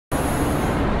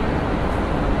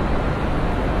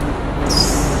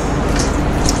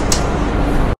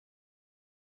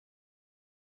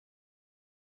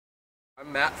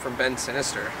I'm Matt from Bend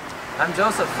Sinister. I'm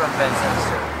Joseph from Bend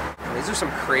Sinister. And these are some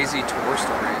crazy tour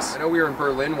stories. I know we were in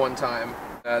Berlin one time.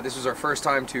 This was our first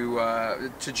time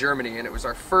to Germany, and it was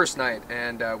our first night,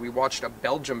 and we watched a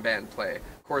Belgium band play.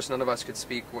 Of course, none of us could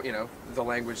speak, the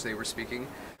language they were speaking.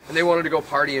 And they wanted to go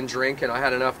party and drink, and I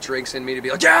had enough drinks in me to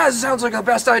be like, yeah, this sounds like the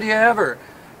best idea ever.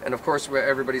 And of course,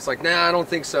 everybody's like, nah, I don't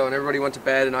think so. And everybody went to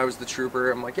bed, and I was the trooper.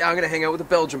 I'm like, yeah, I'm going to hang out with the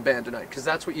Belgium band tonight, because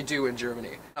that's what you do in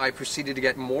Germany. I proceeded to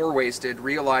get more wasted,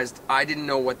 realized I didn't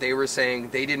know what they were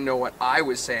saying, they didn't know what I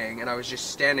was saying, and I was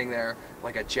just standing there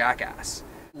like a jackass.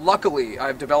 Luckily,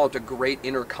 I've developed a great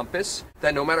inner compass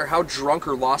that no matter how drunk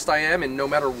or lost I am, and no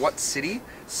matter what city,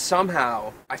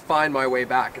 somehow I find my way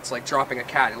back. It's like dropping a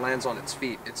cat, it lands on its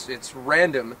feet. It's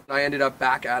random. I ended up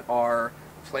back at our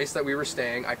place that we were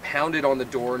staying. I pounded on the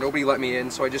door, nobody let me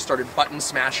in, so I just started button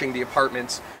smashing the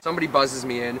apartments. Somebody buzzes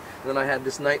me in, and then I had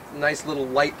this nice little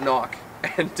light knock,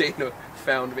 and Dana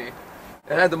found me.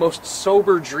 And I had the most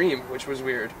sober dream, which was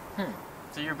weird.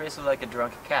 So you're basically like a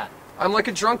drunk cat. I'm like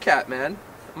a drunk cat, man.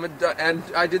 And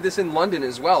I did this in London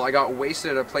as well. I got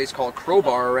wasted at a place called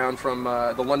Crowbar around from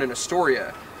the London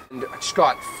Astoria. And I just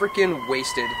got freaking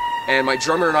wasted. And my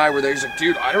drummer and I were there. He's like,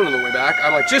 dude, I don't know the way back.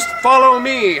 I'm like, just follow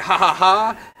me, ha ha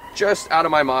ha. Just out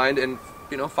of my mind. And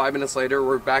 5 minutes later,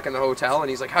 we're back in the hotel. And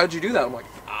he's like, how'd you do that? I'm like,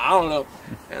 I don't know.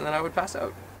 And then I would pass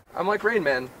out. I'm like Rain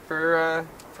Man for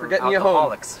getting you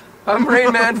home. I'm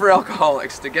Rain Man for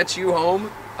alcoholics. To get you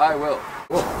home, I will.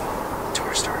 Whoa.